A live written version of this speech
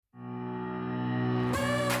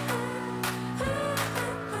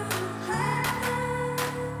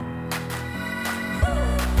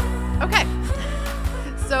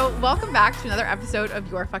welcome back to another episode of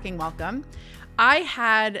You're Fucking Welcome. I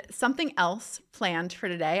had something else planned for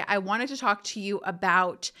today. I wanted to talk to you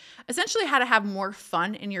about essentially how to have more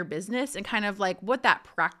fun in your business and kind of like what that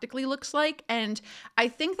practically looks like. And I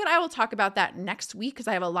think that I will talk about that next week because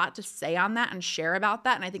I have a lot to say on that and share about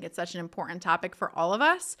that. And I think it's such an important topic for all of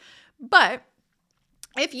us. But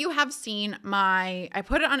if you have seen I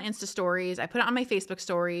put it on Insta stories, I put it on my Facebook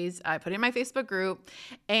stories, I put it in my Facebook group,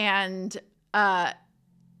 and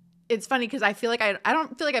it's funny because I feel like I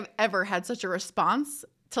don't feel like I've ever had such a response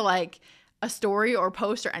to like a story or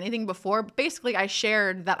post or anything before. But basically, I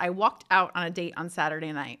shared that I walked out on a date on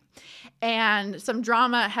Saturday night, and some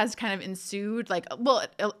drama has kind of ensued, like, well,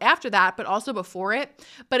 after that, but also before it.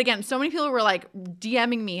 But again, so many people were like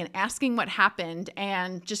DMing me and asking what happened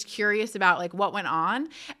and just curious about like what went on.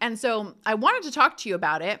 And so I wanted to talk to you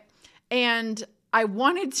about it, and I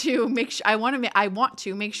want to make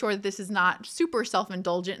sure that this is not super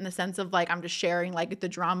self-indulgent in the sense of like I'm just sharing like the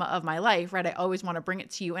drama of my life, right? I always want to bring it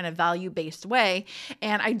to you in a value-based way.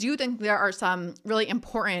 And I do think there are some really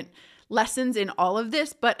important lessons in all of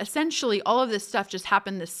this, but essentially all of this stuff just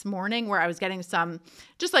happened this morning where I was getting some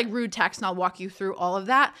just like rude text, and I'll walk you through all of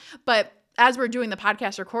that. But as we're doing the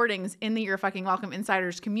podcast recordings in the You're Fucking Welcome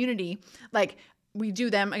Insiders community, like we do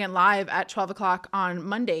them again live at 12 o'clock on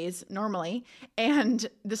Mondays normally. And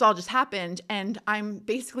this all just happened, and I'm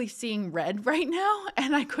basically seeing red right now.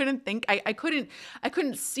 And I couldn't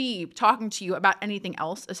see talking to you about anything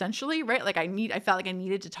else essentially, right? Like I felt like I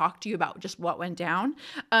needed to talk to you about just what went down.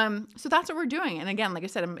 So that's what we're doing. And again, like I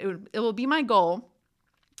said, it will be my goal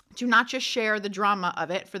to not just share the drama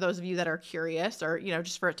of it for those of you that are curious or,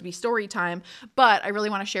 just for it to be story time, but I really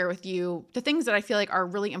want to share with you the things that I feel like are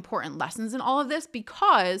really important lessons in all of this,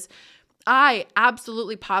 because I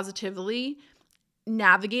absolutely positively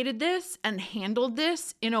navigated this and handled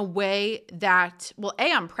this in a way that, well,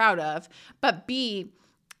 A, I'm proud of, but B,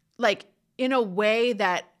 like in a way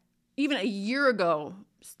that even a year ago,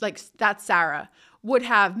 like that Sarah would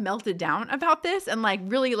have melted down about this and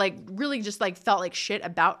really just like felt like shit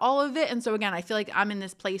about all of it. And so again, I feel like I'm in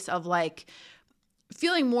this place of like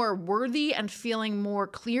feeling more worthy and feeling more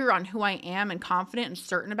clear on who I am and confident and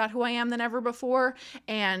certain about who I am than ever before.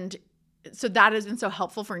 And so that has been so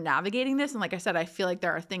helpful for navigating this. And like I said, I feel like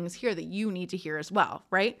there are things here that you need to hear as well,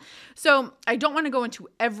 right? So I don't want to go into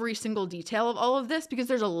every single detail of all of this because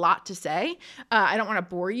there's a lot to say. I don't want to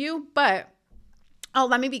bore you, but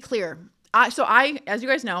let me be clear. As you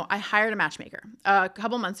guys know, I hired a matchmaker. A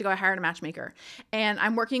couple months ago, I hired a matchmaker, and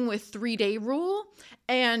I'm working with 3-Day Rule,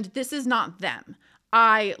 and this is not them.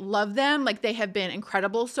 I love them. Like, they have been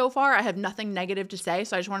incredible so far. I have nothing negative to say.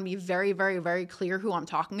 So I just want to be very, very, very clear who I'm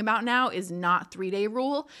talking about now is not 3-Day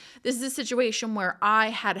Rule. This is a situation where I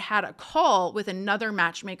had a call with another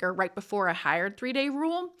matchmaker right before I hired 3-Day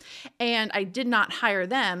Rule, and I did not hire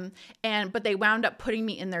them. But they wound up putting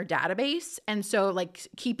me in their database. And so like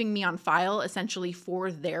keeping me on file essentially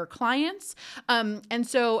for their clients. And I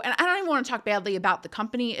don't even want to talk badly about the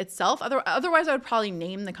company itself. Otherwise I would probably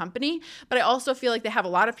name the company, but I also feel like they have a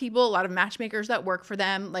lot of matchmakers that work for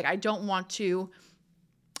them. Like I don't want to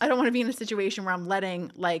be in a situation where I'm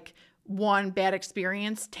letting like one bad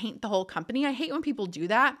experience taint the whole company. I hate when people do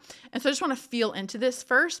that. And so I just want to feel into this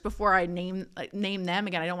first before I name them.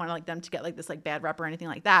 Again, I don't want them to get like this like bad rep or anything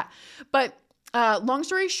like that. But long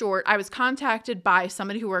story short, I was contacted by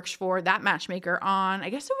somebody who works for that matchmaker on,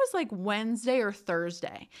 I guess it was like Wednesday or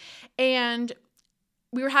Thursday. And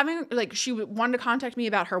we were having she wanted to contact me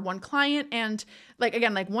about her one client, and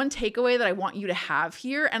one takeaway that I want you to have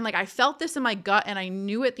here, and I felt this in my gut and I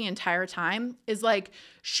knew it the entire time, is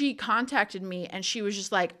she contacted me and she was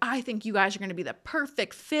just like, I think you guys are going to be the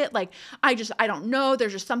perfect fit. I don't know.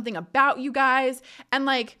 There's just something about you guys. And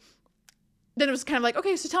then it was kind of like,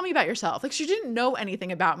 okay, so tell me about yourself. She didn't know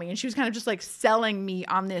anything about me, and she was kind of just selling me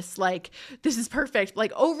on this, this is perfect,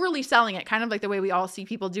 overly selling it, kind of like the way we all see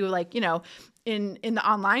people do, in the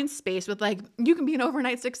online space with you can be an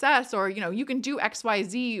overnight success, or, you can do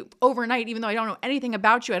XYZ overnight, even though I don't know anything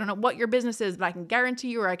about you. I don't know what your business is, but I can guarantee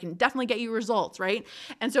you, or I can definitely get you results. Right.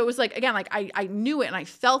 And so it was I knew it and I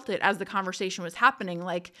felt it as the conversation was happening.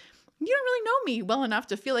 You don't really know me well enough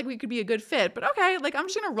to feel like we could be a good fit, but okay, I'm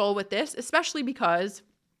just going to roll with this, especially because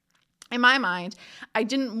in my mind, I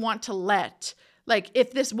didn't want to let,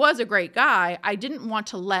 if this was a great guy, I didn't want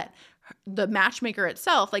to let the matchmaker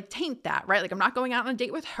itself taint that, right? I'm not going out on a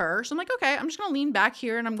date with her. So I'm okay, I'm just going to lean back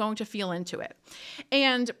here and I'm going to feel into it.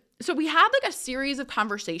 And so we had a series of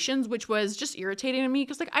conversations, which was just irritating to me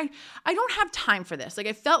because I don't have time for this.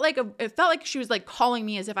 It felt like she was calling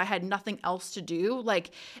me as if I had nothing else to do.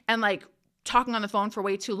 And talking on the phone for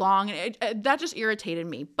way too long. And that just irritated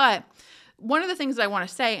me. But one of the things that I want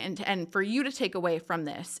to say and for you to take away from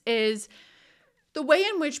this is the way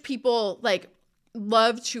in which people like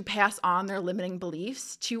love to pass on their limiting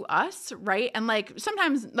beliefs to us, right? And like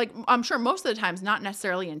sometimes, like I'm sure most of the times, not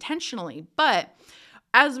necessarily intentionally, but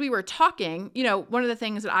as we were talking, one of the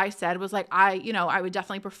things that I said was like, I would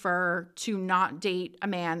definitely prefer to not date a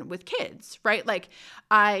man with kids, right? Like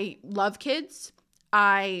I love kids.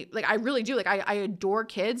 I really do. Like I adore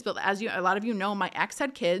kids, but as a lot of you know, my ex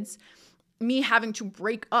had kids. Me having to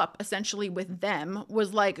break up essentially with them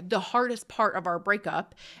was like the hardest part of our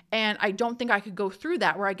breakup. And I don't think I could go through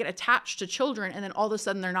that where I get attached to children and then all of a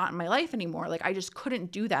sudden they're not in my life anymore. Like I just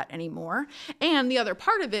couldn't do that anymore. And the other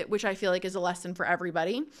part of it, which I feel like is a lesson for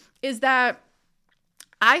everybody, is that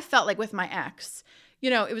I felt like with my ex,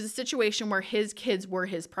 it was a situation where his kids were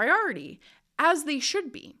his priority, as they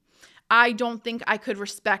should be. I don't think I could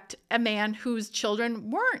respect a man whose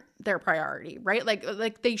children weren't their priority, right?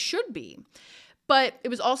 Like they should be. But it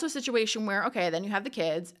was also a situation where, okay, then you have the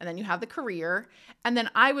kids and then you have the career. And then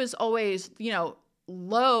I was always,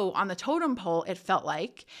 low on the totem pole, it felt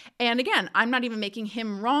like. And again, I'm not even making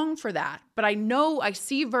him wrong for that. But I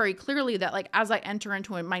see very clearly that like as I enter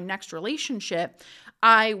into my next relationship,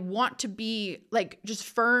 I want to be like just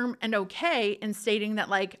firm and okay in stating that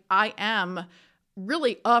like I am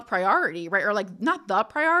really a priority, right? Or like not the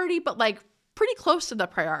priority, but like pretty close to the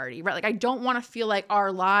priority, right? Like I don't want to feel like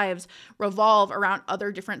our lives revolve around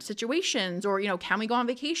other different situations or, can we go on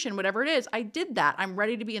vacation, whatever it is. I did that. I'm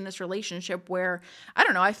ready to be in this relationship where, I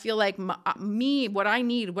don't know, I feel like what I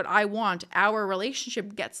need, what I want, our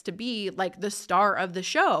relationship gets to be like the star of the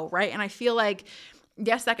show, right? And I feel like,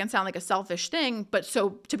 yes, that can sound like a selfish thing, but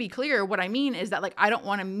so to be clear, what I mean is that like I don't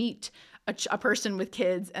want to meet a person with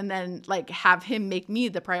kids and then like have him make me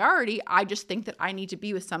the priority. I just think that I need to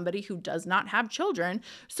be with somebody who does not have children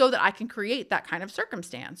so that I can create that kind of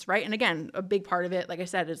circumstance, right? And again, a big part of it, like I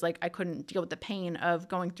said, is like I couldn't deal with the pain of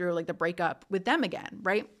going through like the breakup with them again,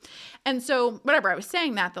 right? And so whatever, I was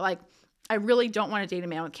saying that like I really don't want to date a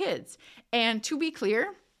man with kids. And to be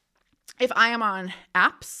clear, if I am on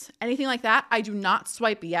apps, anything like that, I do not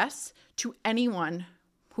swipe yes to anyone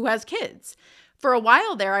who has kids. For a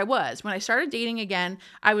while there, I was. When I started dating again,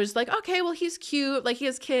 I was like, okay, well, he's cute. Like he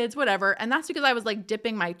has kids, whatever. And that's because I was like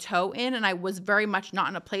dipping my toe in and I was very much not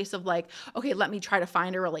in a place of like, okay, let me try to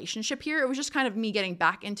find a relationship here. It was just kind of me getting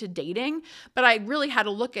back into dating. But I really had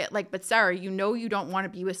to look at like, but Sarah, you don't want to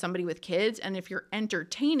be with somebody with kids. And if you're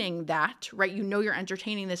entertaining that, right, you're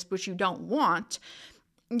entertaining this, which you don't want,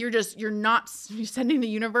 you're not sending the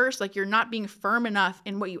universe, like you're not being firm enough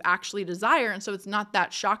in what you actually desire. And so it's not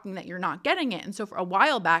that shocking that you're not getting it. And so for a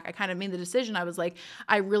while back, I kind of made the decision. I was like,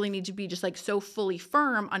 I really need to be just like so fully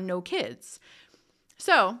firm on no kids.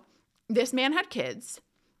 So this man had kids.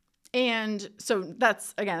 And so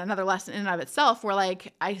that's, again, another lesson in and of itself where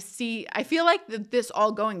like, I feel like this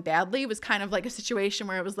all going badly was kind of like a situation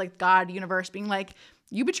where it was like God, universe being like,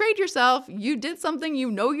 you betrayed yourself. You did something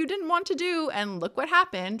you didn't want to do. And look what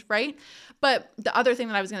happened, right? But the other thing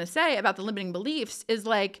that I was going to say about the limiting beliefs is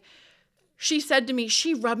like, she said to me,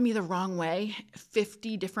 she rubbed me the wrong way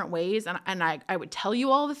 50 different ways. And I would tell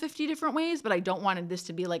you all the 50 different ways, but I don't want this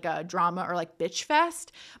to be like a drama or like bitch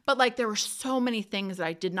fest. But like there were so many things that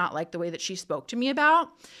I did not like the way that she spoke to me about.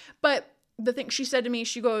 But the thing she said to me,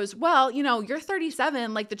 she goes, well, you're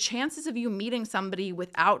 37. Like the chances of you meeting somebody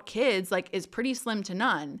without kids like is pretty slim to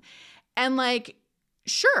none. And like,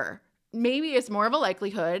 sure, maybe it's more of a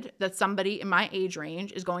likelihood that somebody in my age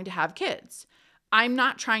range is going to have kids. I'm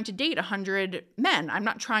not trying to date 100 men. I'm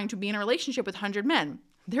not trying to be in a relationship with 100 men.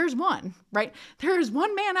 There's one, right? There is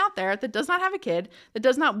one man out there that does not have a kid, that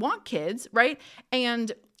does not want kids, right?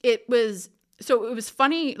 And it was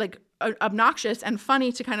funny, like obnoxious and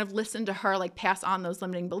funny to kind of listen to her like pass on those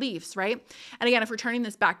limiting beliefs, right? And again, if we're turning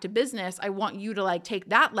this back to business, I want you to like take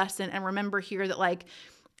that lesson and remember here that like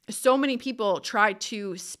so many people try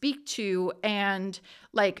to speak to and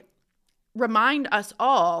like remind us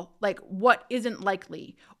all like what isn't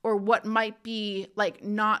likely or what might be like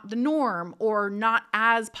not the norm or not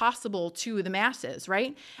as possible to the masses,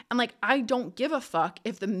 right? And like I don't give a fuck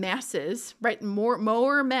if the masses, right,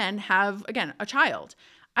 more men have, again, a child.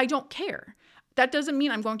 I don't care. That doesn't mean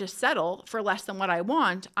I'm going to settle for less than what I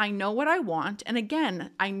want. I know what I want. And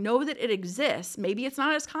again, I know that it exists. Maybe it's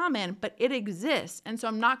not as common, but it exists. And so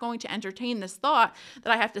I'm not going to entertain this thought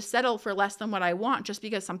that I have to settle for less than what I want just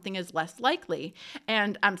because something is less likely.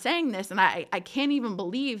 And I'm saying this, and I can't even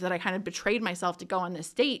believe that I kind of betrayed myself to go on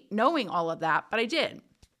this date knowing all of that, but I did.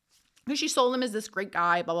 She sold him as this great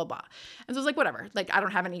guy, blah, blah, blah. And so I was like, whatever. Like, I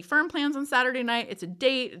don't have any firm plans on Saturday night. It's a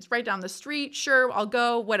date. It's right down the street. Sure, I'll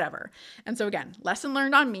go, whatever. And so again, lesson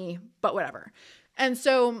learned on me, but whatever. And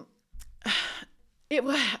so it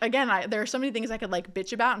was, again, there are so many things I could like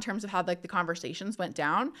bitch about in terms of how like the conversations went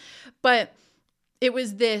down. But it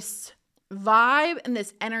was this vibe and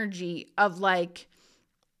this energy of like,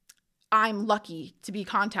 I'm lucky to be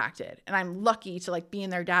contacted and I'm lucky to like be in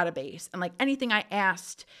their database. And like anything I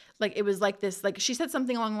asked, like it was like this, like she said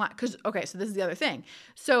something along the line, because, okay, so this is the other thing.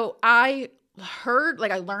 So I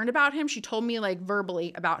learned about him. She told me like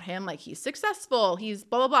verbally about him, like he's successful, he's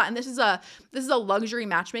blah, blah, blah. And this is a luxury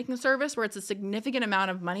matchmaking service where it's a significant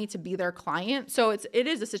amount of money to be their client. So it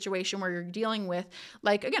is a situation where you're dealing with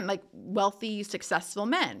like, again, like wealthy, successful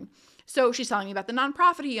men. So she's telling me about the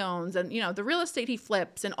nonprofit he owns and, you know, the real estate he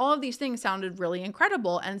flips, and all of these things sounded really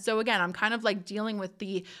incredible. And so again, I'm kind of like dealing with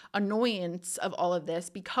the annoyance of all of this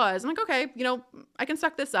because I'm like, okay, you know, I can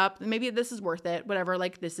suck this up. Maybe this is worth it, whatever.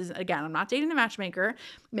 Like this is, again, I'm not dating a matchmaker.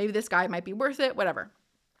 Maybe this guy might be worth it, whatever.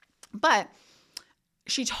 But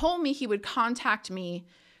she told me he would contact me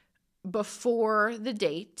before the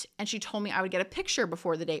date. And she told me I would get a picture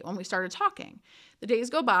before the date when we started talking. The days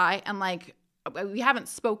go by and like, we haven't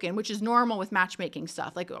spoken, which is normal with matchmaking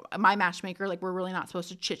stuff. Like my matchmaker, like we're really not supposed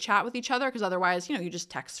to chit chat with each other because otherwise, you know, you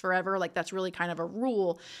just text forever. Like that's really kind of a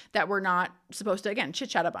rule that we're not supposed to, again,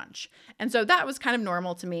 chit chat a bunch. And so that was kind of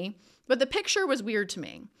normal to me, but the picture was weird to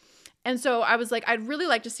me. And so I was like, I'd really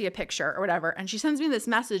like to see a picture or whatever. And she sends me this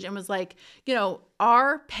message and was like, you know,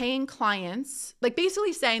 our paying clients, like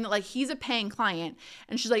basically saying that like he's a paying client.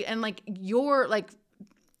 And she's like, and like you're like,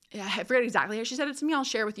 I forget exactly how she said it to me. I'll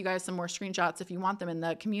share with you guys some more screenshots if you want them in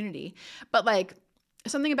the community. But like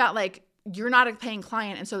something about like, you're not a paying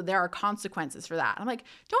client, and so there are consequences for that. I'm like,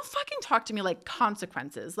 don't fucking talk to me like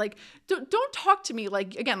consequences. Like, don't talk to me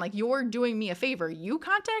like, again, like you're doing me a favor. You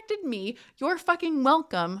contacted me. You're fucking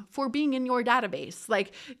welcome for being in your database.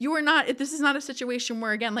 Like, you are not, this is not a situation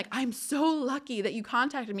where, again, like, I'm so lucky that you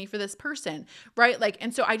contacted me for this person, right? Like,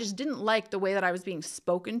 and so I just didn't like the way that I was being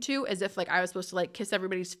spoken to, as if like I was supposed to like kiss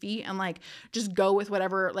everybody's feet and like just go with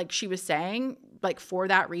whatever like she was saying, like for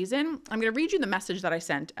that reason. I'm going to read you the message that I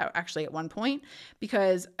sent actually at one point,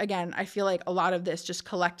 because again, I feel like a lot of this just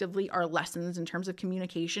collectively are lessons in terms of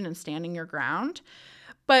communication and standing your ground.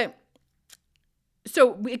 But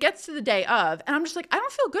so it gets to the day of, and I'm just like, I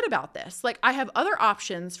don't feel good about this. Like I have other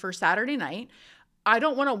options for Saturday night. I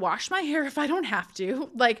don't want to wash my hair if I don't have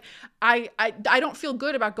to. Like I don't feel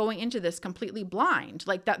good about going into this completely blind.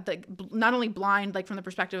 Like that, not only blind, like from the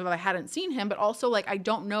perspective of I hadn't seen him, but also like, I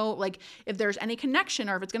don't know like if there's any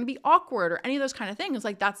connection or if it's going to be awkward or any of those kind of things.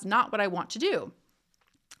 Like that's not what I want to do.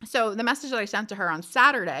 So the message that I sent to her on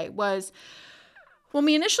Saturday was, when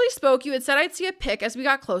we initially spoke, you had said I'd see a pic as we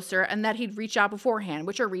got closer and that he'd reach out beforehand,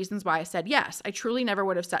 which are reasons why I said yes. I truly never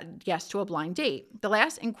would have said yes to a blind date. The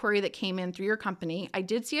last inquiry that came in through your company, I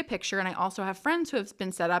did see a picture, and I also have friends who have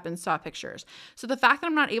been set up and saw pictures. So the fact that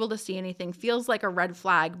I'm not able to see anything feels like a red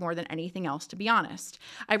flag more than anything else, to be honest.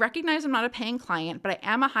 I recognize I'm not a paying client, but I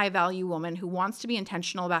am a high-value woman who wants to be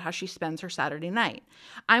intentional about how she spends her Saturday night.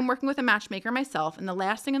 I'm working with a matchmaker myself, and the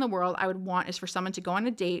last thing in the world I would want is for someone to go on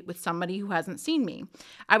a date with somebody who hasn't seen me.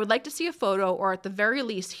 I would like to see a photo, or at the very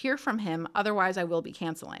least hear from him. Otherwise, I will be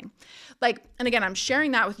canceling. Like, and again, I'm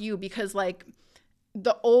sharing that with you because like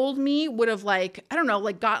the old me would have like, I don't know,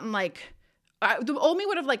 like gotten like, the old me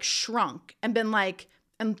would have like shrunk and been like,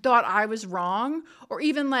 and thought I was wrong, or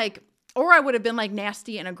even like, or I would have been like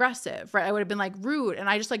nasty and aggressive, right? I would have been like rude. And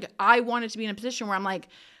I just like, I wanted to be in a position where I'm like,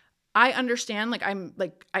 I understand, like,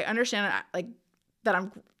 I understand like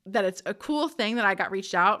that it's a cool thing that I got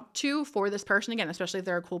reached out to for this person, again, especially if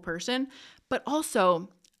they're a cool person, but also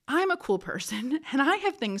I'm a cool person and I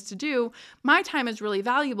have things to do. My time is really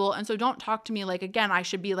valuable. And so don't talk to me like, again, I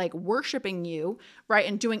should be like worshiping you, right?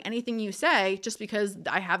 And doing anything you say just because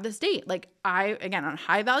I have this date. Like again, I'm a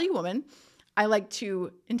high value woman. I like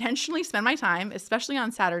to intentionally spend my time, especially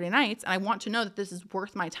on Saturday nights. And I want to know that this is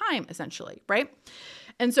worth my time, essentially, right?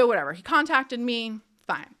 And so whatever, he contacted me,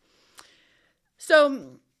 fine.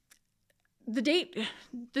 So the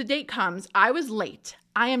date comes. I was late.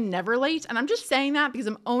 I am never late. And I'm just saying that because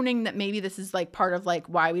I'm owning that maybe this is like part of like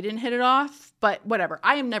why we didn't hit it off, but whatever.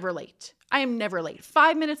 I am never late.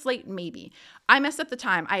 5 minutes late, maybe. I messed up the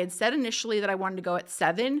time. I had said initially that I wanted to go at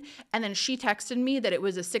 7, and then she texted me that it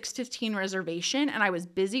was a 6:15 reservation, and I was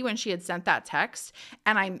busy when she had sent that text,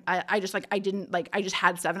 and I just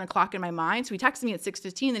had 7 o'clock in my mind, so he texted me at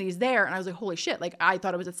 6:15 that he's there, and I was like, holy shit, like I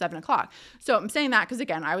thought it was at 7 o'clock. So I'm saying that because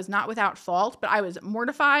again, I was not without fault, but I was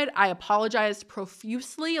mortified. I apologized profusely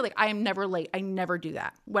profusely. Like I am never late. I never do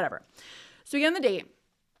that. Whatever. So we get on the date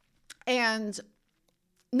and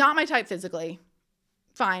not my type physically.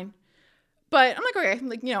 Fine. But I'm like, okay,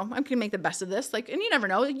 like, I'm going to make the best of this. Like, and you never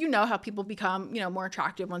know, like, how people become, more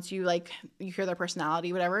attractive once you hear their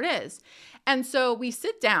personality, whatever it is. And so we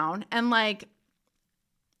sit down and like,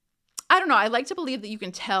 I don't know. I like to believe that you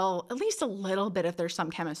can tell at least a little bit if there's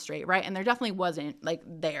some chemistry, right? And there definitely wasn't like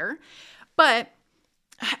there, but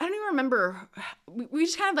I don't even remember. We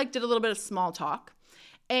just kind of like did a little bit of small talk.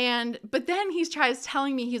 But then he tries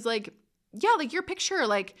telling me, he's like, yeah, like your picture,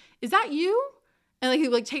 like, is that you? And like, he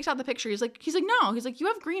like takes out the picture. He's like, no, he's like, you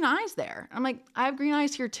have green eyes there. I'm like, I have green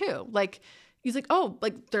eyes here too. Like, he's like, oh,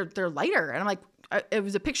 like they're lighter. And I'm like, it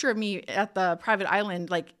was a picture of me at the private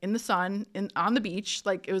island, like in the sun on the beach.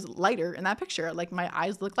 Like it was lighter in that picture. Like my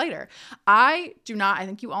eyes look lighter. I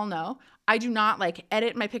think you all know, I do not like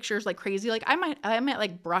edit my pictures like crazy. Like I might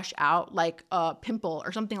like brush out like a pimple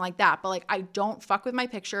or something like that. But like, I don't fuck with my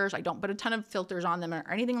pictures. I don't put a ton of filters on them or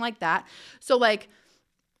anything like that. So like,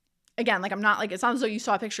 again, like I'm not like, it's not as though you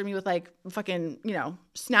saw a picture of me with like fucking,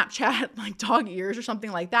 Snapchat, like dog ears or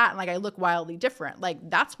something like that. And like, I look wildly different. Like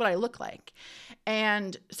that's what I look like.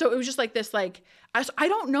 And so it was just like this, like, I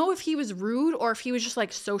don't know if he was rude or if he was just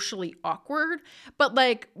like socially awkward, but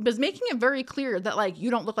like was making it very clear that like, you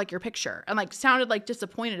don't look like your picture and like sounded like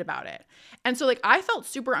disappointed about it. And so like, I felt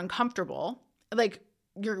super uncomfortable. Like,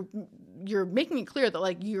 you're making it clear that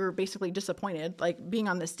like you're basically disappointed like being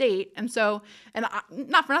on this date. And so, and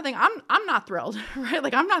not for nothing, I'm not thrilled, right?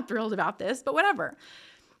 Like I'm not thrilled about this, but whatever.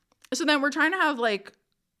 So then we're trying to have like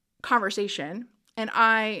conversation, and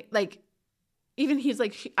I like, even he's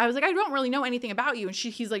like, I was like, I don't really know anything about you. And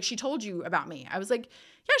he's like, she told you about me. I was like,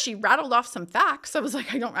 yeah, she rattled off some facts. I was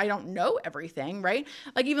like, I don't know everything, right?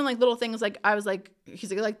 Like even like little things, like I was like, he's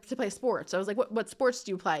like, I like to play sports. I was like, what sports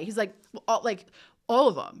do you play? He's like, all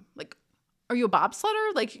of them. Like, are you a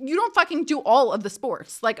bobsledder? Like, you don't fucking do all of the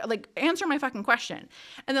sports. Like answer my fucking question.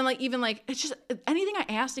 And then like, even like, it's just anything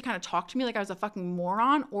I asked, he kind of talked to me like I was a fucking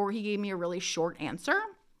moron, or he gave me a really short answer.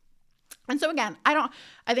 And so again, I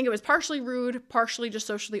think it was partially rude, partially just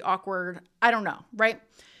socially awkward. I don't know, right?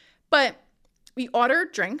 But we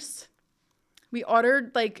ordered drinks. We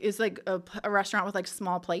ordered like, is like a restaurant with like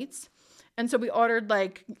small plates. And so we ordered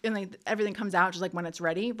like, and like everything comes out just like when it's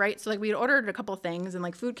ready, right? So like we had ordered a couple things and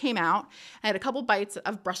like food came out. I had a couple bites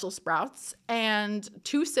of Brussels sprouts and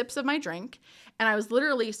 2 sips of my drink. And I was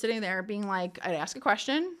literally sitting there being like, I'd ask a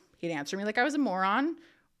question. He'd answer me like I was a moron,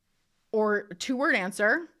 or a 2-word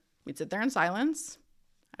answer. We'd sit there in silence.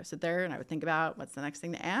 I would sit there and I would think about what's the next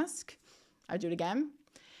thing to ask. I would do it again.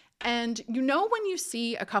 And when you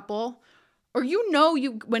see a couple, or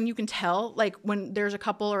when you can tell, like when there's a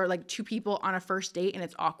couple or like 2 people on a first date and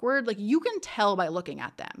it's awkward, like you can tell by looking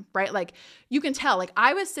at them, right? Like you can tell, like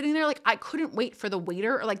I was sitting there, like I couldn't wait for the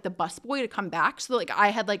waiter or like the busboy to come back. So like I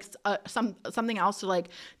had like something else to like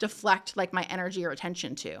deflect like my energy or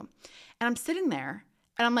attention to. And I'm sitting there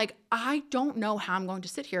and I'm like, I don't know how I'm going to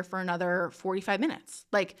sit here for another 45 minutes.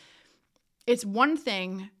 Like it's one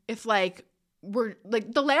thing if like, we're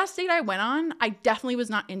like the last date I went on, I definitely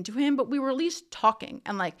was not into him, but we were at least talking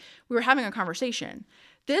and like we were having a conversation.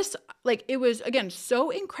 This, like, it was again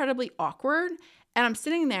so incredibly awkward. And I'm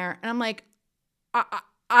sitting there and I'm like,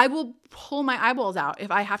 I will pull my eyeballs out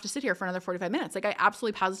if I have to sit here for another 45 minutes. Like I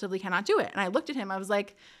absolutely positively cannot do it. And I looked at him, I was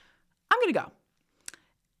like, I'm going to go.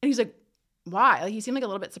 And he's like, why? Like he seemed like a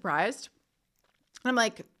little bit surprised. And I'm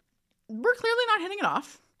like, we're clearly not hitting it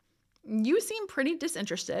off. You seem pretty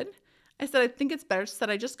disinterested. I said, I think it's better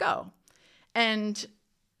that I just go. And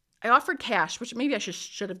I offered cash, which maybe I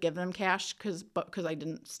should have given him cash because I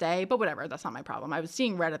didn't stay, but whatever. That's not my problem. I was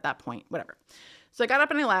seeing red at that point, whatever. So I got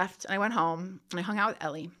up and I left and I went home and I hung out with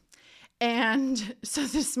Ellie. And so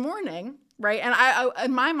this morning, right? And I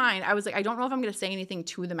in my mind, I was like, I don't know if I'm going to say anything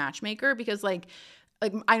to the matchmaker because like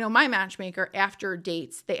I know my matchmaker after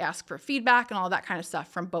dates, they ask for feedback and all that kind of stuff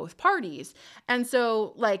from both parties. And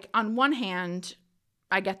so like on one hand,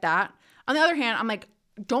 I get that. On the other hand, I'm like,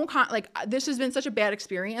 this has been such a bad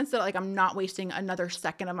experience that like I'm not wasting another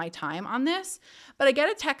second of my time on this. But I get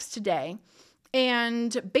a text today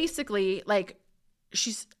and basically like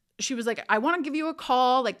she was like, I want to give you a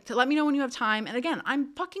call, like to let me know when you have time. And again,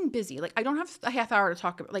 I'm fucking busy. Like I don't have a half hour to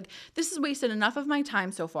talk about, like this has wasted enough of my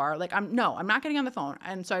time so far. Like I'm not getting on the phone.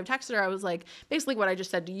 And so I've texted her. I was like, basically what I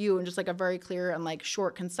just said to you in just like a very clear and like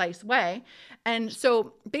short, concise way. And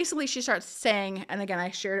so basically she starts saying, and again,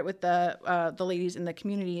 I shared it with the ladies in the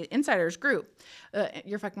community insiders group,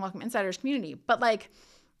 You're Fucking Welcome Insiders community. But like,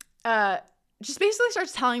 just basically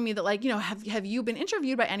starts telling me that, like, you know, have you been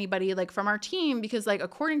interviewed by anybody like from our team? Because like,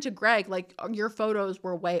 according to Greg, like your photos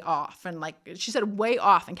were way off. And like, she said way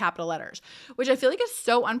off in capital letters, which I feel like is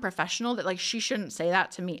so unprofessional that like, she shouldn't say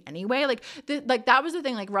that to me anyway. Like, that was the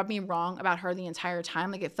thing, like rubbed me wrong about her the entire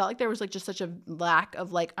time. Like, it felt like there was like just such a lack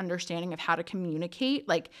of like understanding of how to communicate,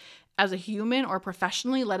 like as a human or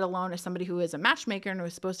professionally, let alone as somebody who is a matchmaker and who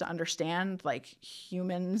is supposed to understand like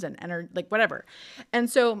humans and like whatever. And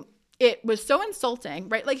so it was so insulting,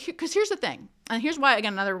 right? Like, because here's the thing, and here's why,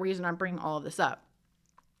 again, another reason I'm bringing all of this up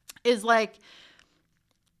is like,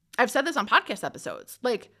 I've said this on podcast episodes,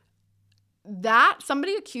 like that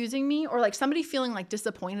somebody accusing me or like somebody feeling like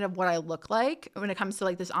disappointed of what I look like when it comes to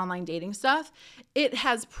like this online dating stuff, it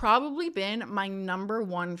has probably been my number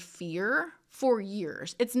one fear for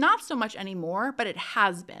years. It's not so much anymore, but it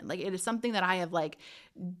has been. Like, it is something that I have like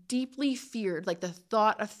deeply feared, like the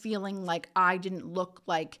thought of feeling like I didn't look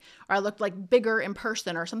like, or I looked like bigger in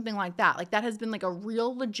person or something like that. Like, that has been like a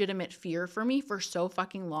real legitimate fear for me for so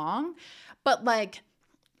fucking long. But like,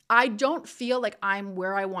 I don't feel like I'm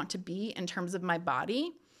where I want to be in terms of my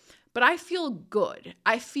body, but I feel good.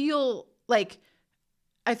 I feel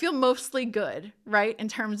mostly good, right? In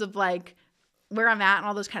terms of like where I'm at and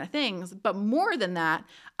all those kind of things. But more than that,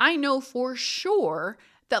 I know for sure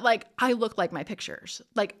that like I look like my pictures.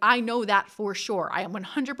 Like, I know that for sure. I am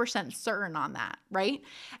 100% certain on that, right?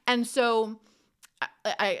 And so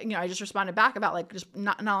I just responded back about like, just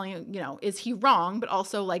not only, you know, is he wrong, but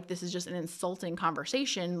also like, this is just an insulting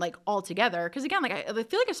conversation, like altogether. Cause again, like, I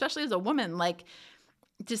feel like, especially as a woman, like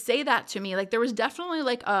to say that to me, like there was definitely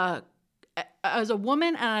like as a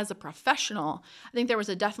woman and as a professional, I think there was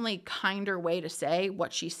a definitely kinder way to say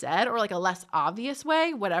what she said, or like a less obvious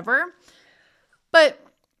way, whatever. But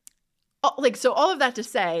like, so all of that to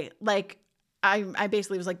say, like, I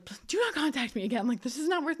basically was like, do not contact me again. Like, this is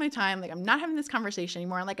not worth my time. Like, I'm not having this conversation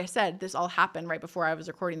anymore. And like I said, this all happened right before I was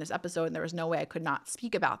recording this episode, and there was no way I could not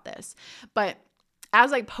speak about this. But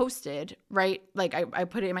as I posted, right, like I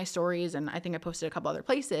put it in my stories, and I think I posted a couple other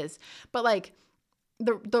places, but like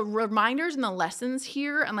the reminders and the lessons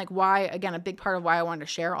here, and like why, again, a big part of why I wanted to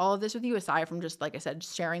share all of this with you, aside from just, like I said,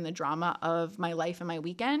 sharing the drama of my life and my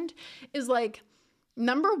weekend, is like,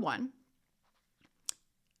 number one,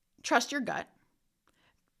 trust your gut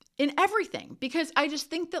in everything. Because I just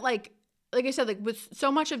think that like I said, like with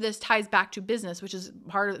so much of this ties back to business, which is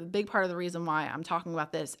a big part of the reason why I'm talking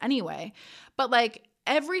about this anyway. But like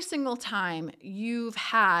every single time you've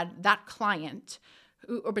had that client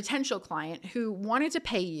or potential client who wanted to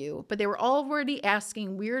pay you, but they were already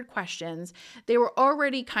asking weird questions, they were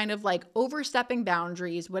already kind of like overstepping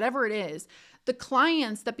boundaries, whatever it is, the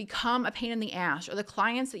clients that become a pain in the ass, or the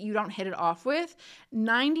clients that you don't hit it off with,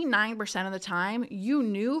 99% of the time you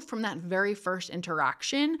knew from that very first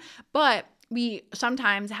interaction. But we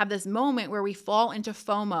sometimes have this moment where we fall into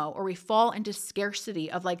FOMO, or we fall into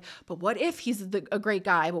scarcity of like, but what if he's a great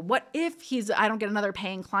guy? But what if I don't get another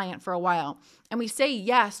paying client for a while? And we say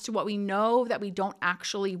yes to what we know that we don't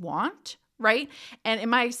actually want, right? And in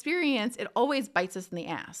my experience, it always bites us in the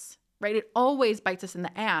ass, right? It always bites us in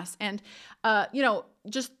the ass. And,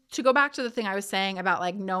 just to go back to the thing I was saying about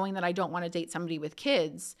like knowing that I don't want to date somebody with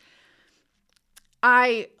kids,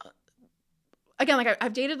 again, like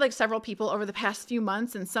I've dated like several people over the past few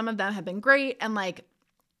months, and some of them have been great, and like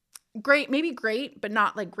maybe great, but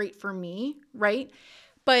not like great for me, right?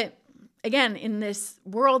 But again, in this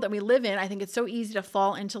world that we live in, I think it's so easy to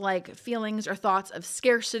fall into like feelings or thoughts of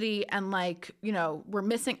scarcity, and like, we're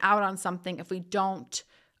missing out on something if we don't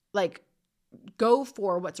like go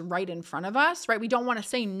for what's right in front of us, right? We don't want to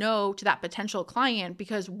say no to that potential client,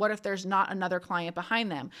 because what if there's not another client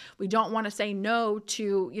behind them? We don't want to say no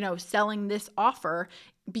to, selling this offer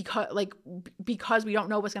because we don't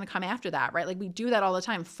know what's going to come after that, right? Like we do that all the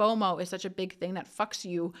time. FOMO is such a big thing that fucks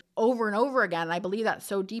you over and over again. And I believe that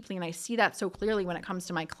so deeply, and I see that so clearly when it comes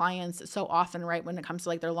to my clients so often, right? When it comes to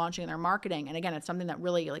like their launching and their marketing. And again, it's something that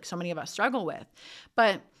really like so many of us struggle with.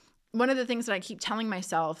 But one of the things that I keep telling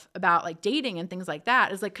myself about like dating and things like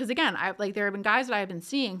that is like, because again, there have been guys that I've been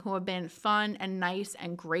seeing who have been fun and nice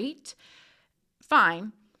and great,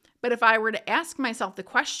 fine. But if I were to ask myself the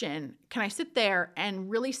question, can I sit there and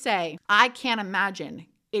really say, I can't imagine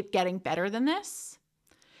it getting better than this?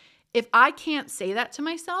 If I can't say that to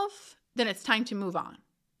myself, then it's time to move on,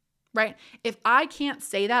 right? If I can't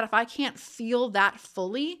say that, if I can't feel that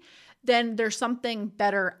fully, then there's something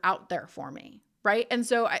better out there for me. Right. And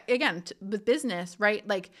so again, with business, right?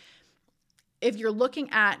 Like if you're looking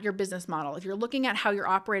at your business model, if you're looking at how you're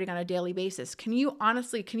operating on a daily basis, can you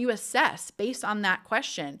assess based on that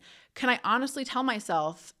question? Can I honestly tell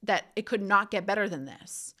myself that it could not get better than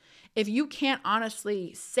this? if you can't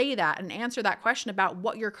honestly say that and answer that question about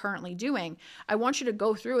what you're currently doing, I want you to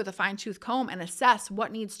go through with a fine-tooth comb and assess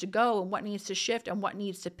what needs to go and what needs to shift and what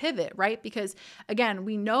needs to pivot, right? Because again,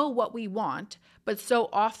 we know what we want, but so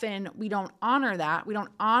often we don't honor that. We don't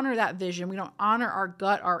honor that vision. We don't honor our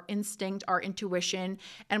gut, our instinct, our intuition.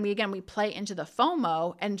 And we play into the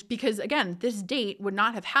FOMO. And because again, this date would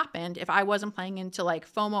not have happened if I wasn't playing into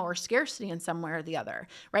like FOMO or scarcity in some way or the other,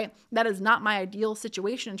 right? That is not my ideal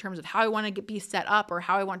situation in terms of how I want to be set up or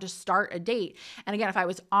how I want to start a date. And again, if I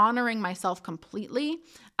was honoring myself completely,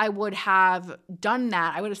 I would have done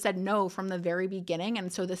that. I would have said no from the very beginning.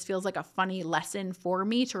 And so this feels like a funny lesson for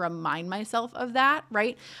me to remind myself of that,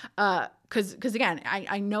 right? Because again,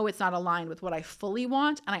 I know it's not aligned with what I fully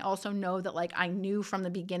want. And I also know that like I knew from the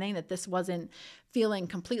beginning that this wasn't feeling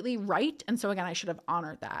completely right. And so again, I should have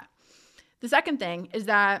honored that. The second thing is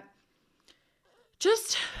that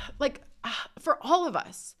just like for all of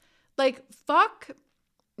us, like fuck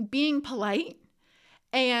being polite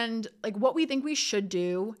and like what we think we should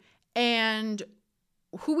do and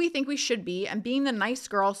who we think we should be and being the nice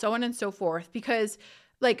girl, so on and so forth. Because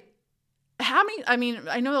like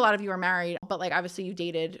I know a lot of you are married, but like obviously you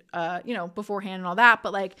dated, beforehand and all that.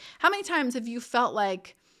 But like how many times have you felt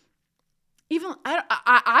like, even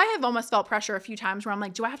I have almost felt pressure a few times where I'm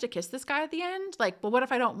like, do I have to kiss this guy at the end? Like, well, what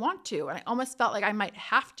if I don't want to? And I almost felt like I might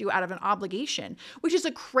have to out of an obligation, which is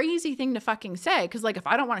a crazy thing to fucking say. Cause like, if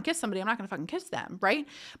I don't want to kiss somebody, I'm not going to fucking kiss them. Right.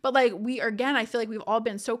 But like I feel like we've all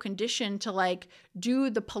been so conditioned to like do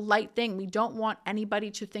the polite thing. We don't want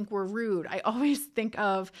anybody to think we're rude. I always think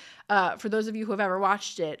of, for those of you who have ever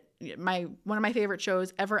watched it, one of my favorite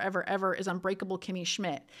shows ever is Unbreakable Kimmy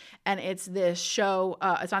Schmidt. And it's this show,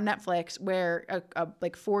 it's on Netflix where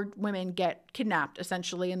like 4 women get kidnapped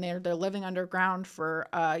essentially. And they're living underground for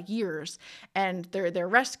years, and they're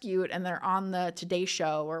rescued and they're on the Today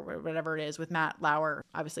Show or whatever it is with Matt Lauer,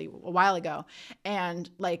 obviously a while ago.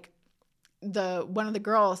 And like, one of the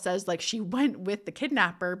girls says like she went with the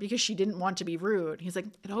kidnapper because she didn't want to be rude. He's like,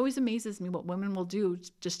 it always amazes me what women will do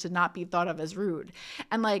just to not be thought of as rude.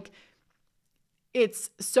 And like, it's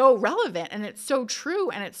so relevant and it's so true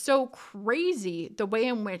and it's so crazy the way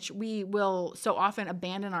in which we will so often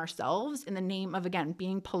abandon ourselves in the name of, again,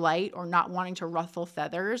 being polite or not wanting to ruffle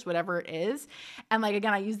feathers, whatever it is. And like,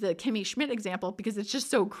 again, I use the Kimmy Schmidt example because it's just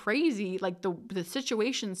so crazy. Like the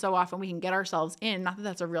situation so often we can get ourselves in, not that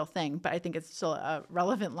that's a real thing, but I think it's still a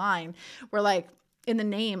relevant line where like in the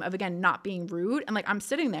name of, again, not being rude. And like, I'm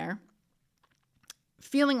sitting there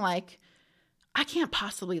feeling like I can't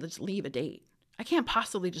possibly just leave a date. I can't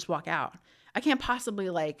possibly just walk out. I can't possibly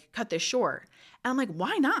like cut this short. And I'm like,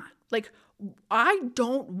 why not? Like, I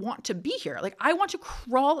don't want to be here. Like, I want to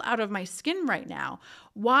crawl out of my skin right now.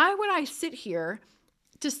 Why would I sit here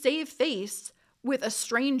to save face with a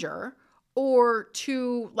stranger or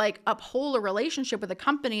to like uphold a relationship with a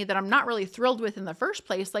company that I'm not really thrilled with in the first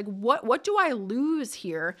place? Like, what do I lose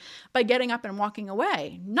here by getting up and walking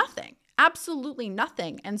away? Nothing. Absolutely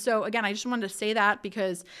nothing. And so again, I just wanted to say that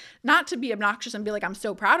because not to be obnoxious and be like, I'm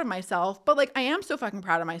so proud of myself, but like I am so fucking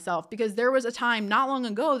proud of myself because there was a time not long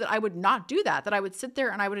ago that I would not do that I would sit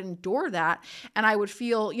there and I would endure that and I would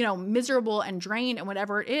feel, miserable and drained and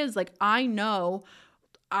whatever it is. Like I know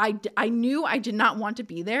I knew I did not want to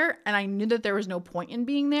be there, and I knew that there was no point in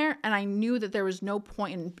being there, and I knew that there was no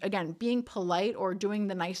point in, again, being polite or doing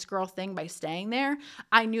the nice girl thing by staying there.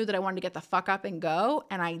 I knew that I wanted to get the fuck up and go,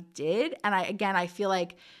 and I did. And I feel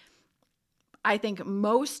like I think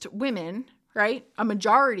most women, right, a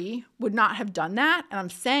majority would not have done that, and I'm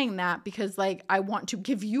saying that because like I want to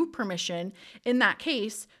give you permission in that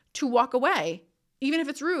case to walk away. Even if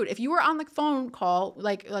it's rude, if you were on the phone call,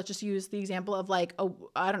 like let's just use the example of like,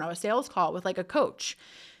 a sales call with like a coach.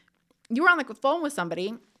 You were on the phone with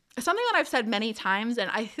somebody, something that I've said many times,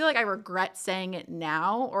 and I feel like I regret saying it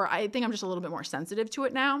now, or I think I'm just a little bit more sensitive to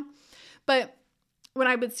it now. But when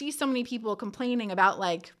I would see so many people complaining about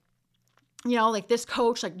like, like this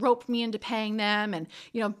coach like roped me into paying them and,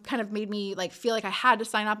 kind of made me like feel like I had to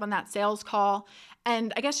sign up on that sales call.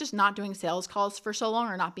 And I guess just not doing sales calls for so long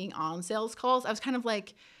or not being on sales calls, I was kind of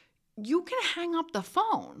like, you can hang up the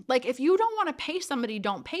phone. Like if you don't want to pay somebody,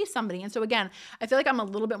 don't pay somebody. And so again, I feel like I'm a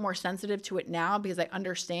little bit more sensitive to it now because I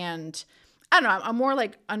understand, I don't know, I'm more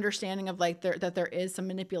like understanding of like that there is some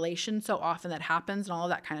manipulation so often that happens and all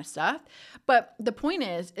of that kind of stuff. But the point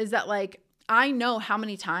is that like, I know how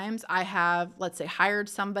many times I have, let's say, hired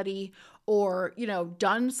somebody or,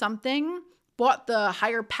 done something, bought the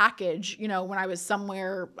higher package, when I was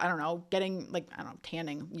somewhere, I don't know, getting like,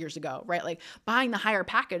 tanning years ago, right? Like buying the higher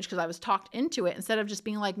package because I was talked into it instead of just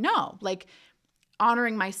being like, no, like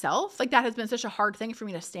honoring myself. Like that has been such a hard thing for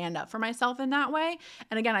me to stand up for myself in that way.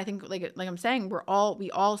 And again, I think like I'm saying,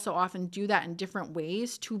 we all so often do that in different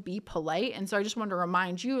ways to be polite. And so I just wanted to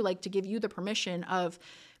remind you, like to give you the permission of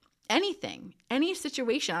anything, any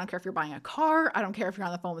situation. I don't care if you're buying a car. I don't care if you're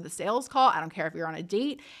on the phone with a sales call. I don't care if you're on a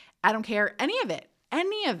date. I don't care any of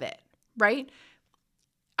it, right?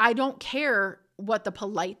 I don't care what the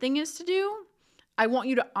polite thing is to do. I want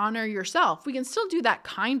you to honor yourself. We can still do that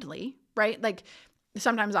kindly, right? Like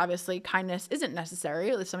sometimes obviously kindness isn't necessary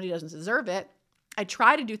if somebody doesn't deserve it. I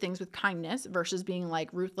try to do things with kindness versus being like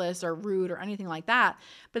ruthless or rude or anything like that.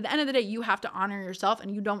 But at the end of the day, you have to honor yourself,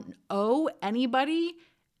 and you don't owe anybody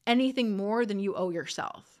anything more than you owe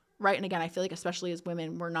yourself, right? And again, I feel like especially as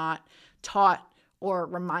women, we're not taught or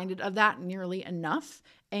reminded of that nearly enough.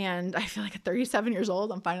 And I feel like at 37 years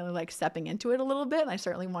old, I'm finally like stepping into it a little bit. And I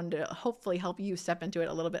certainly wanted to hopefully help you step into it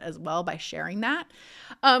a little bit as well by sharing that.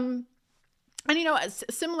 And, you know,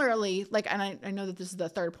 similarly, like, and I know that this is the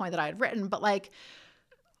third point that I had written, but like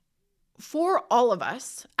for all of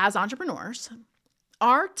us as entrepreneurs,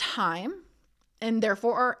 our time and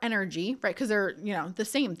therefore our energy, right? Because they're, you know, the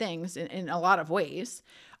same things in a lot of ways.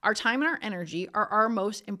 Our time and our energy are our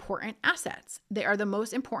most important assets. They are the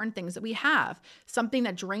most important things that we have. Something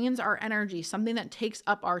that drains our energy, something that takes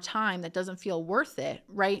up our time that doesn't feel worth it,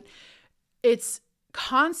 right? It's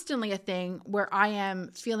constantly a thing where I am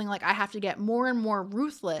feeling like I have to get more and more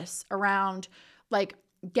ruthless around like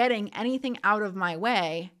getting anything out of my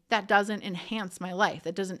way that doesn't enhance my life,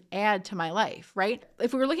 that doesn't add to my life, right?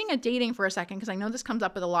 If we were looking at dating for a second, because I know this comes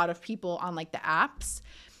up with a lot of people on like the apps,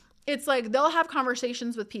 it's like they'll have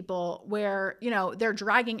conversations with people where, you know, they're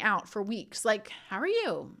dragging out for weeks. Like, how are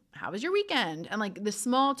you? How was your weekend? And like the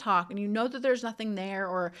small talk, and you know that there's nothing there,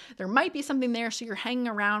 or there might be something there. So you're hanging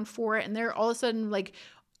around for it. And they're all of a sudden like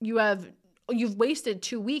you've wasted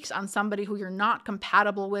 2 weeks on somebody who you're not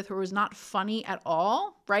compatible with, or is not funny at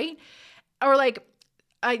all. Right. Or like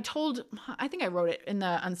I think I wrote it in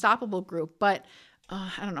the Unstoppable group, but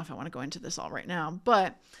I don't know if I want to go into this all right now,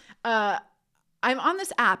 but, I'm on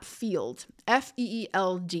this app Feeld,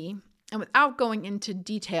 F-E-E-L-D, and without going into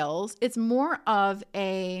details, it's more of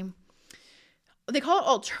they call it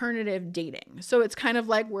alternative dating. So it's kind of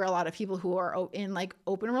like where a lot of people who are in like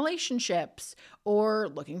open relationships or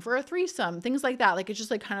looking for a threesome, things like that. Like it's just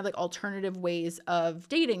like kind of like alternative ways of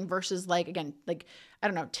dating versus like, again, like, I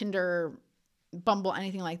don't know, Tinder, Bumble,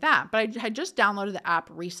 anything like that. But I had just downloaded the app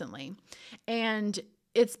recently, and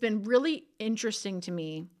it's been really interesting to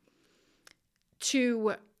me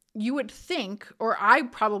you would think, or I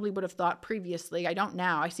probably would have thought previously, I don't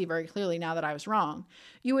now, I see very clearly now that I was wrong.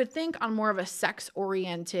 You would think on more of a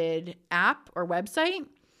sex-oriented app or website,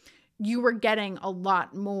 you were getting a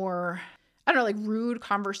lot more, I don't know, like rude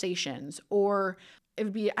conversations, or it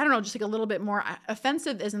would be, I don't know, just like a little bit more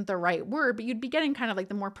offensive isn't the right word, but you'd be getting kind of like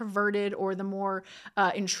the more perverted or the more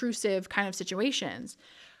intrusive kind of situations.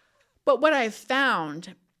 But what I've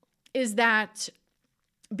found is that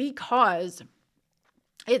because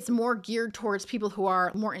it's more geared towards people who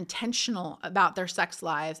are more intentional about their sex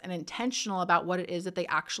lives and intentional about what it is that they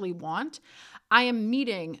actually want, I am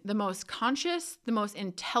meeting the most conscious, the most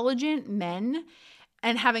intelligent men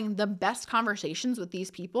and having the best conversations with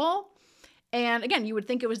these people. And again, you would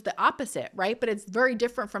think it was the opposite, right? But it's very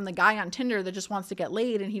different from the guy on Tinder that just wants to get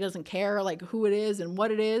laid and he doesn't care like who it is and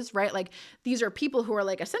what it is, right? Like these are people who are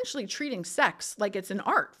like essentially treating sex like it's an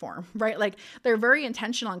art form, right? Like they're very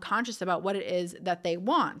intentional and conscious about what it is that they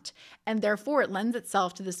want. And therefore it lends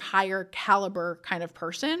itself to this higher caliber kind of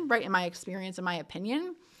person, right? In my experience, in my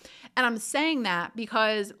opinion. And I'm saying that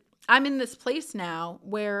because I'm in this place now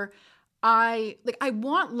where I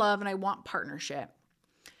want love and I want partnership.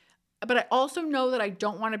 But I also know that I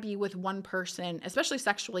don't want to be with one person, especially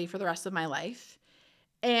sexually, for the rest of my life.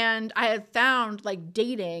 And I have found like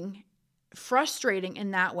dating frustrating in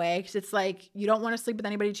that way, because it's like you don't want to sleep with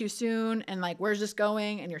anybody too soon, and like where's this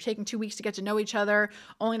going, and you're taking 2 weeks to get to know each other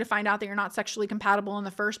only to find out that you're not sexually compatible in the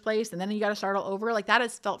first place, and then you got to start all over. Like that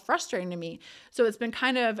has felt frustrating to me. So it's been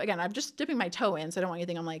kind of, again, I'm just dipping my toe in, so I don't want you to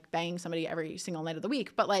think I'm like banging somebody every single night of the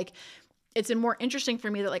week, but like it's been more interesting for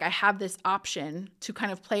me that like I have this option to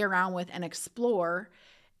kind of play around with and explore,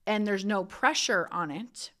 and there's no pressure on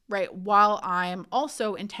it, right? While I'm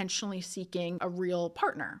also intentionally seeking a real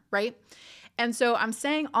partner, right? And so I'm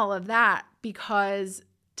saying all of that because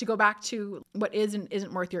to go back to what is and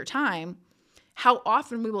isn't worth your time, how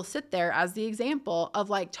often we will sit there as the example of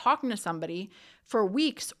like talking to somebody for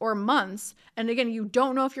weeks or months. And again, you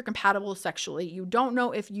don't know if you're compatible sexually. You don't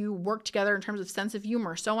know if you work together in terms of sense of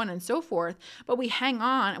humor, so on and so forth. But we hang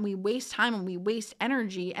on and we waste time and we waste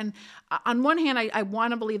energy. And on one hand, I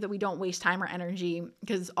want to believe that we don't waste time or energy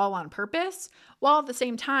because it's all on purpose. While at the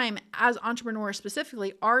same time, as entrepreneurs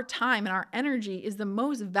specifically, our time and our energy is the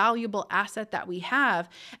most valuable asset that we have.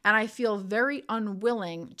 And I feel very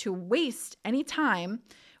unwilling to waste any time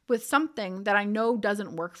with something that I know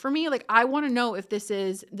doesn't work for me. Like, I want to know if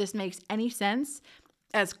this makes any sense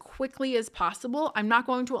as quickly as possible. I'm not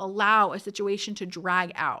going to allow a situation to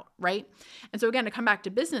drag out, right? And so again, to come back to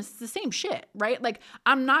business, it's the same shit, right? Like,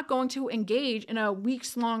 I'm not going to engage in a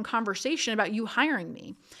weeks-long conversation about you hiring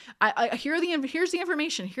me. Here's the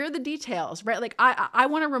information, here are the details, right? Like, I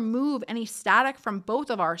want to remove any static from both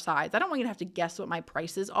of our sides. I don't want you to have to guess what my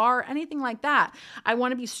prices are, anything like that. I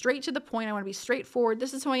want to be straight to the point. I want to be straightforward.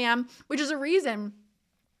 This is who I am, which is a reason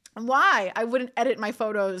why I wouldn't edit my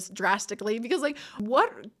photos drastically, because like,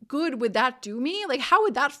 what good would that do me? Like, how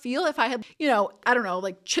would that feel if I had, I don't know,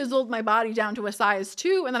 like chiseled my body down to a size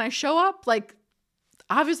 2 and then I show up, like,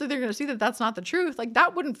 obviously they're going to see that that's not the truth. Like,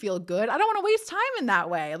 that wouldn't feel good. I don't want to waste time in that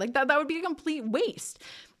way. Like, that would be a complete waste.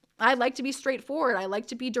 I like to be straightforward. I like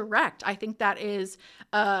to be direct. I think that is,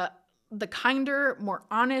 the kinder, more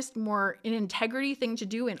honest, more in integrity thing to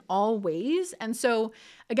do in all ways. And so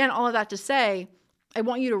again, all of that to say, I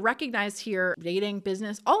want you to recognize here, dating,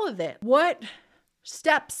 business, all of it. What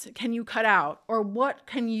steps can you cut out, or what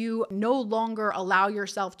can you no longer allow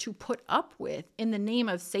yourself to put up with in the name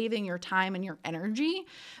of saving your time and your energy?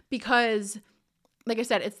 Because like I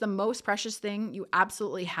said, it's the most precious thing you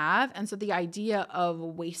absolutely have. And so the idea of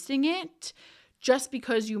wasting it just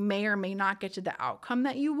because you may or may not get to the outcome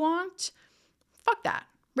that you want, fuck that,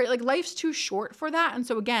 right? Like, life's too short for that. And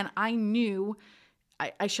so again, I knew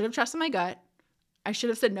I should have trusted my gut. I should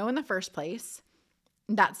have said no in the first place.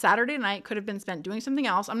 That Saturday night could have been spent doing something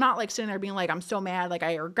else. I'm not like sitting there being like, I'm so mad, like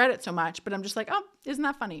I regret it so much, but I'm just like, oh, isn't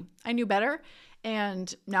that funny? I knew better.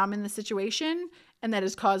 And now I'm in this situation, and that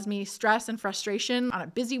has caused me stress and frustration on a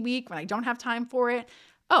busy week when I don't have time for it.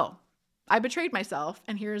 Oh, I betrayed myself,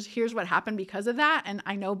 and here's what happened because of that. And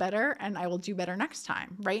I know better, and I will do better next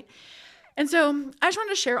time. Right. And so I just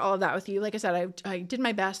wanted to share all of that with you. Like I said, I did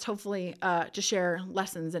my best, hopefully, to share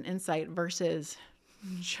lessons and insight versus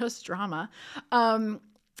just drama.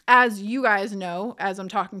 As you guys know, as I'm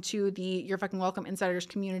talking to the You're Fucking Welcome Insiders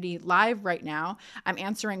community live right now, I'm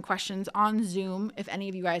answering questions on Zoom if any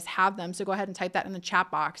of you guys have them. So go ahead and type that in the chat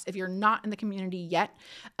box. If you're not in the community yet,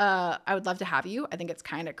 I would love to have you. I think it's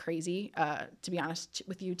kind of crazy, to be honest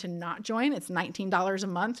with you, to not join. It's $19 a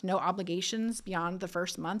month, no obligations beyond the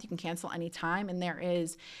first month. You can cancel anytime, and there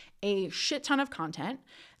is a shit ton of content.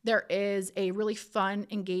 There is a really fun,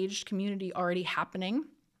 engaged community already happening,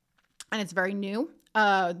 and it's very new.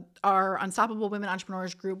 Our Unstoppable Women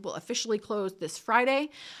Entrepreneurs group will officially close this Friday,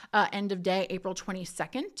 end of day, April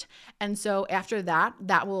 22nd. And so after that,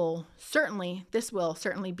 this will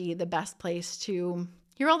certainly be the best place to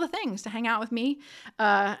hear all the things, to hang out with me.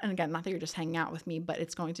 And again, not that you're just hanging out with me, but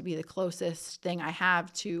it's going to be the closest thing I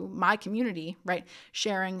have to my community, right?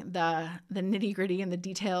 Sharing the nitty gritty and the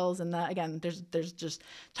details. And again, there's just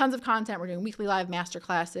tons of content. We're doing weekly live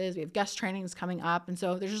masterclasses. We have guest trainings coming up. And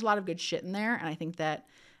so there's just a lot of good shit in there. And I think that,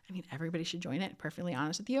 everybody should join it, perfectly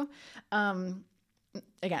honest with you.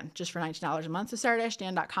 Again, just for $19 a month. So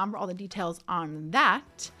sarah-dan.com for all the details on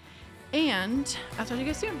that. And I'll talk to you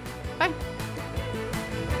guys soon. Bye.